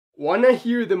Wanna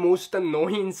hear the most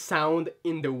annoying sound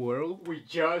in the world? We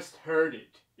just heard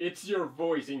it. It's your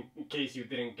voice in case you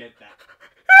didn't get that.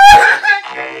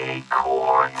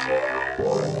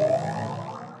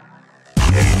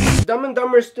 Dumb and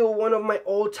Dumber is still one of my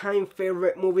all-time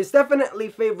favorite movies. Definitely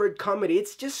favorite comedy.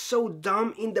 It's just so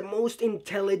dumb in the most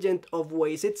intelligent of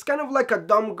ways. It's kind of like a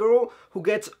dumb girl who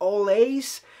gets all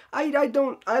A's. I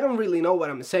don't really know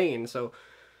what I'm saying, so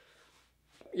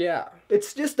yeah.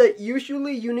 It's just that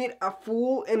usually you need a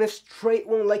fool and a straight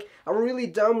one. Like a really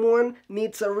dumb one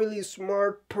needs a really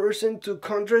smart person to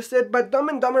contrast it. But Dumb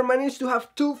and Dumber managed to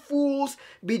have two fools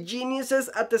be geniuses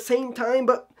at the same time,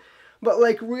 but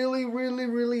like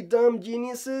really dumb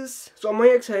geniuses. So am I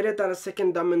excited that a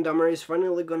second Dumb and Dumber is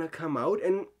finally gonna come out?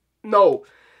 And no,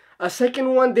 a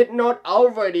second one did not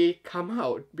already come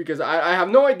out, because I have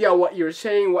no idea what you're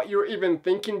saying, what you're even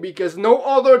thinking, because no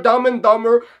other Dumb and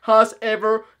Dumber has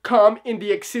ever come in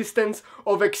the existence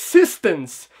of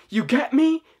existence. You get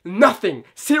me? Nothing.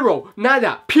 Zero.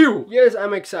 Nada. Pew. Yes,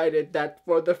 I'm excited that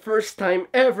for the first time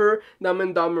ever, Dumb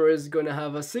and Dumber is gonna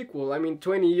have a sequel. I mean,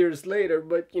 20 years later,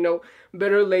 but you know,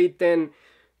 better late than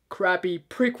crappy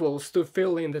prequels to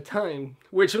fill in the time,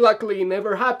 which luckily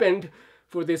never happened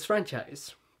for this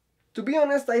franchise. To be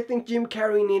honest, I think Jim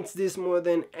Carrey needs this more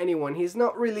than anyone. He's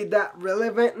not really that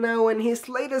relevant now, and his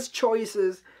latest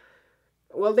choices,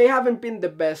 well, they haven't been the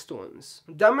best ones.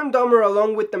 Dumb and Dumber,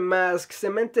 along with The Mask,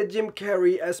 cemented Jim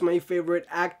Carrey as my favorite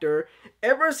actor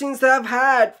ever since I've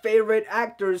had favorite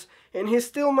actors, and he's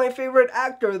still my favorite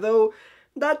actor, though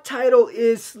that title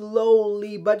is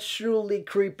slowly but surely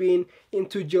creeping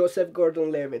into Joseph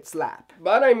Gordon-Levitt's lap.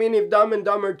 But I mean, if Dumb and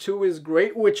Dumber 2 is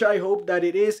great, which I hope that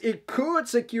it is, it could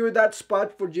secure that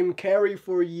spot for Jim Carrey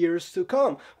for years to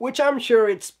come, which I'm sure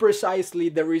it's precisely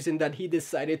the reason that he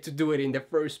decided to do it in the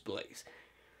first place.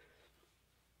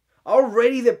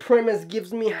 Already the premise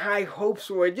gives me high hopes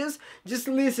for it. Just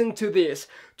listen to this.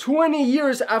 20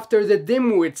 years after the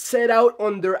dimwits set out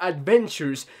on their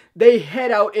adventures, they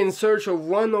head out in search of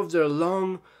one of their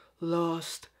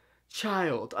long-lost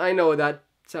child. I know that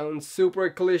sounds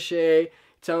super cliche. It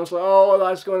sounds like, oh,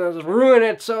 that's gonna ruin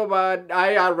it so bad.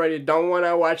 I already don't want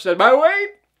to watch that. But wait,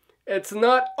 it's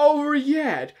not over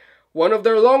yet. One of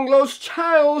their long-lost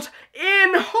child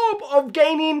in hope of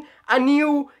gaining a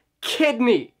new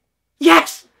kidney.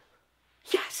 Yes!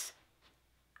 Yes!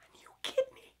 A new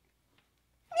kidney!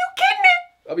 New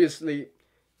kidney! Obviously,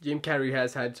 Jim Carrey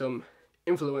has had some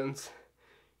influence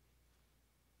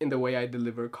in the way I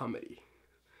deliver comedy.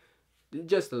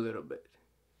 Just a little bit.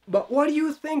 But what do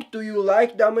you think? Do you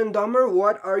like Dumb and Dumber?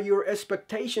 What are your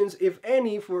expectations, if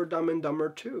any, for Dumb and Dumber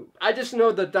 2? I just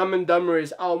know that Dumb and Dumber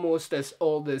is almost as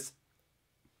old as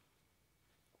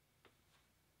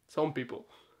some people.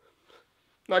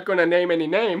 Not gonna name any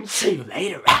names. See you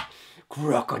later,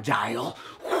 crocodile.